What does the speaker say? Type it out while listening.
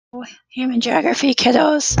Human geography,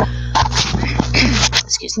 kiddos.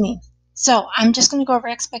 Excuse me. So I'm just going to go over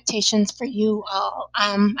expectations for you all.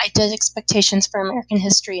 I did expectations for American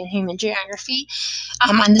history and human geography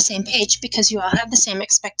on the same page because you all have the same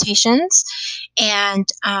expectations. And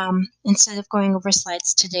instead of going over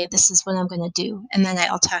slides today, this is what I'm going to do. And then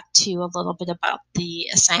I'll talk to you a little bit about the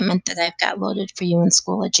assignment that I've got loaded for you in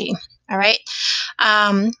Schoology. All right.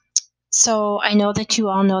 So I know that you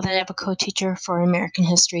all know that I have a co-teacher for American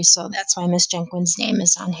history, so that's why Miss Jenkins's name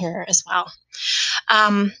is on here as well.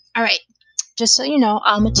 All right, just so you know,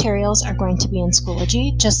 all materials are going to be in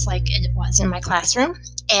Schoology, just like it was in my classroom,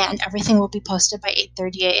 and everything will be posted by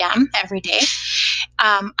 8:30 a.m. every day.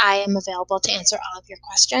 I am available to answer all of your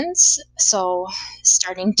questions, so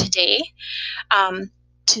starting today,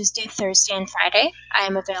 Tuesday, Thursday, and Friday, I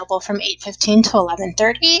am available from 8:15 to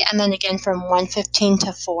 11:30, and then again from 1:15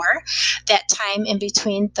 to 4. That time in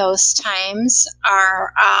between those times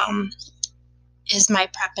is my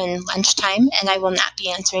prep and lunchtime, and I will not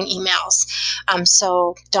be answering emails.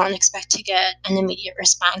 So don't expect to get an immediate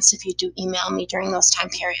response if you do email me during those time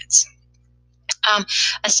periods.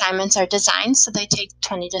 Assignments are designed so they take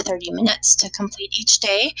 20 to 30 minutes to complete each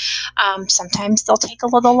day. Sometimes they'll take a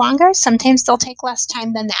little longer, sometimes they'll take less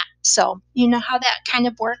time than that. So you know how that kind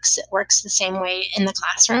of works. It works the same way in the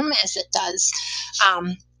classroom as it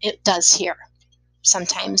does here.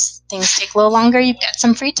 Sometimes things take a little longer, you've got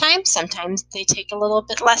some free time. Sometimes they take a little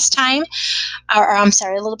bit less time, a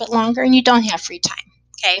little bit longer, and you don't have free time.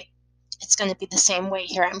 Okay? It's going to be the same way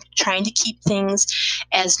here. I'm trying to keep things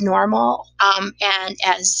as normal and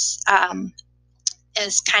as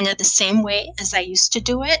kind of the same way as I used to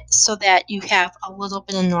do it, so that you have a little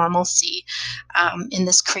bit of normalcy in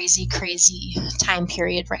this crazy time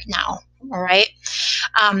period right now. All right.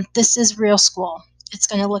 This is real school. It's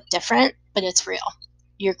going to look different, but it's real.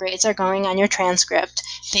 Your grades are going on your transcript.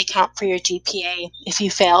 They count for your GPA. If you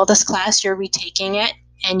fail this class, you're retaking it,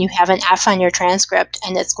 and you have an F on your transcript,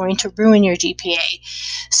 and it's going to ruin your GPA.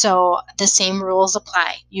 So the same rules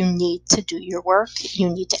apply. You need to do your work. You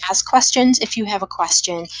need to ask questions if you have a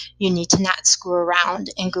question. You need to not screw around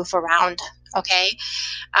and goof around, okay?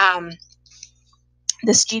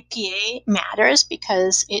 This GPA matters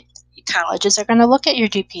because colleges are going to look at your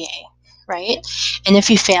GPA, right? And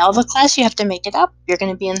if you fail the class, you have to make it up. You're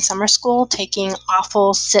going to be in summer school taking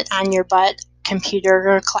awful sit on your butt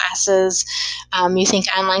computer classes. You think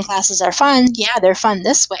online classes are fun. Yeah, they're fun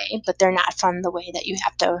this way, but they're not fun the way that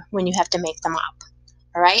when you have to make them up.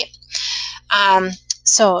 All right.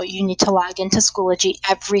 So you need to log into Schoology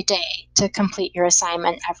every day to complete your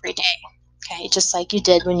assignment every day. Okay, just like you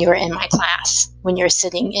did when you were in my class, when you're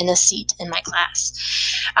sitting in a seat in my class.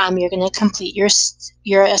 You're going to complete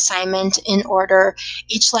your assignment in order.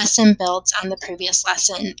 Each lesson builds on the previous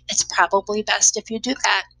lesson. It's probably best if you do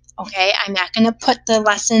that. Okay, I'm not going to put the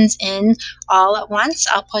lessons in all at once.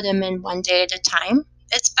 I'll put them in one day at a time.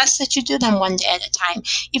 It's best that you do them one day at a time,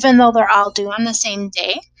 even though they're all due on the same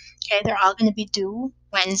day. Okay, they're all going to be due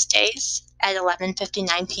Wednesdays at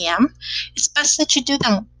 11:59 p.m. It's best that you do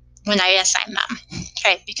them when I assign them,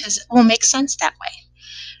 okay, because it will make sense that way.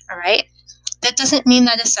 All right. That doesn't mean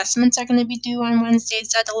that assessments are going to be due on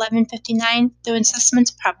Wednesdays at 11:59. The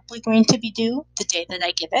assessment's probably going to be due the day that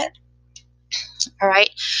I give it. All right.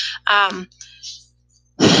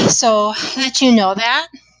 So that you know that.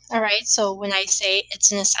 All right. So when I say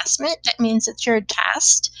it's an assessment, that means it's your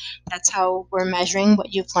test. That's how we're measuring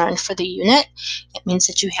what you've learned for the unit. It means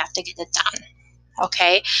that you have to get it done.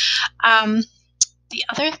 Okay. The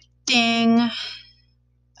other thing.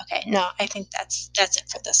 Okay. No, I think that's it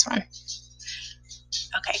for this one.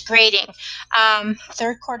 Okay, grading.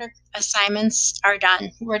 Third quarter assignments are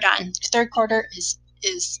done. We're done. Third quarter is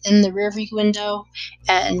in the rearview window,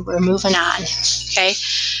 and we're moving on. Okay,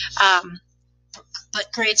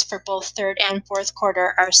 but grades for both third and fourth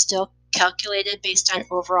quarter are still calculated based on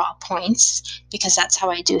overall points, because that's how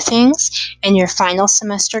I do things. And your final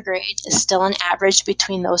semester grade is still an average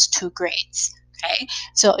between those two grades. Okay,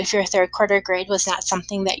 so if your third quarter grade was not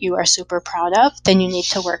something that you are super proud of, then you need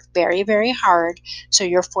to work very, very hard so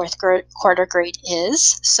your fourth quarter grade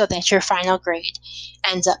is, so that your final grade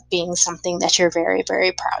ends up being something that you're very,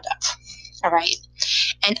 very proud of. All right.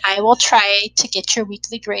 And I will try to get your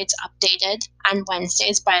weekly grades updated on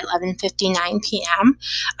Wednesdays by 11:59 p.m.,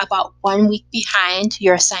 about 1 week behind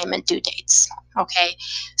your assignment due dates. Okay,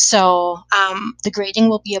 so the grading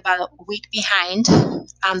will be about a week behind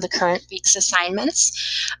the current week's assignments,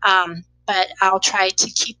 but I'll try to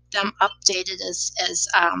keep them updated as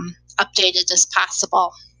updated as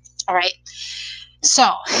possible. All right. So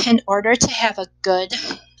in order to have a good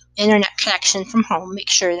internet connection from home, make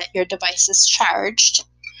sure that your device is charged.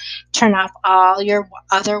 Turn off all your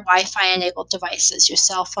other Wi-Fi enabled devices, your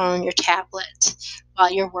cell phone, your tablet,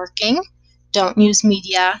 while you're working. Don't use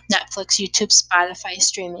media, Netflix, YouTube, Spotify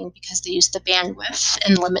streaming, because they use the bandwidth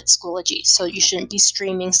and limit Schoology. So you shouldn't be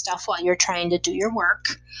streaming stuff while you're trying to do your work.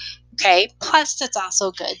 Okay. Plus, it's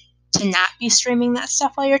also good to not be streaming that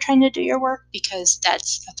stuff while you're trying to do your work, because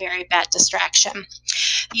that's a very bad distraction.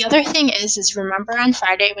 The other thing is remember on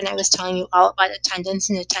Friday when I was telling you all about attendance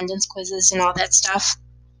and attendance quizzes and all that stuff?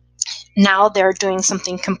 Now they're doing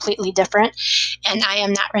something completely different, and I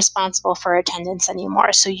am not responsible for attendance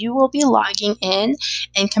anymore. So you will be logging in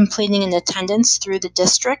and completing an attendance through the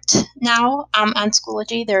district now on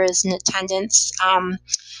Schoology. There is an attendance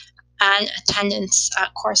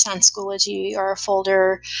course on Schoology, or a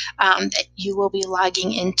folder that you will be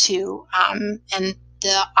logging into, and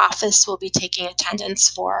the office will be taking attendance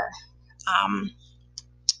for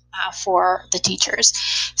the teachers.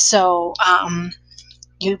 So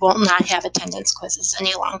you will not have attendance quizzes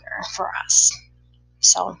any longer for us.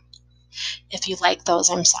 So if you like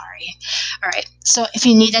those, I'm sorry. All right. So if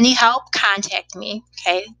you need any help, contact me.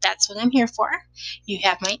 Okay. That's what I'm here for. You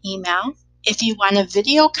have my email. If you want a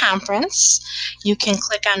video conference, you can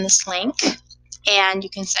click on this link and you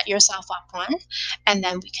can set yourself up one, and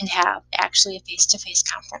then we can have actually a face-to-face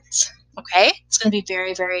conference. Okay, it's going to be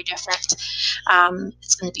very, very different.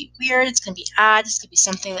 It's going to be weird. It's going to be odd. It's going to be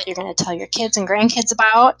something that you're going to tell your kids and grandkids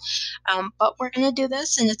about. But we're going to do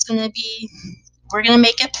this, and we're going to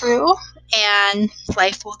make it through, and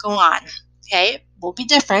life will go on. Okay, it will be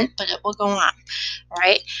different, but it will go on. All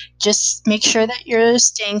right, just make sure that you're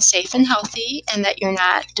staying safe and healthy, and that you're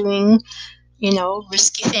not doing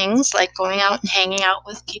risky things like going out and hanging out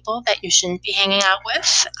with people that you shouldn't be hanging out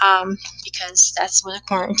with, because that's what a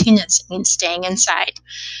quarantine is. It means staying inside.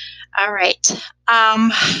 All right.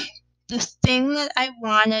 The thing that I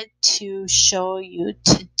wanted to show you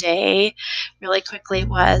today really quickly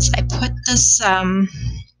was I put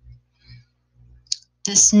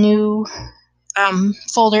this new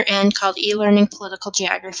folder in called e-learning political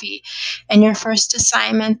geography, and your first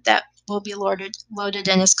assignment that will be loaded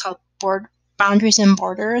in is called Boundaries and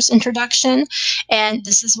Borders Introduction, and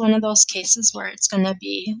this is one of those cases where it's going to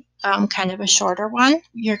be kind of a shorter one.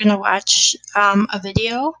 You're going to watch a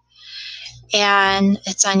video, and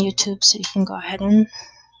it's on YouTube, so you can go ahead and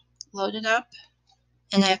load it up,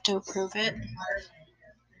 and I have to approve it.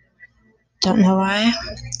 Don't know why.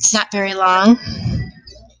 It's not very long.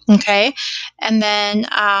 Okay, and then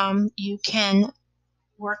you can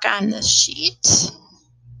work on this sheet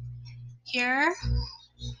here,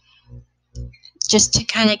 just to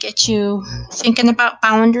kind of get you thinking about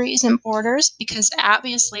boundaries and borders, because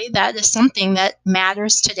obviously that is something that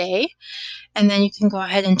matters today. And then you can go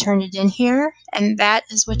ahead and turn it in here, and that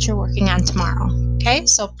is what you're working on tomorrow. Okay,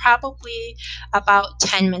 so probably about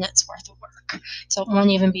 10 minutes worth of work. So it won't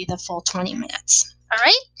even be the full 20 minutes. All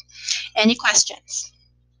right, any questions?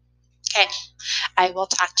 Okay, I will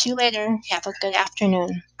talk to you later. Have a good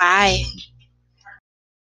afternoon. Bye.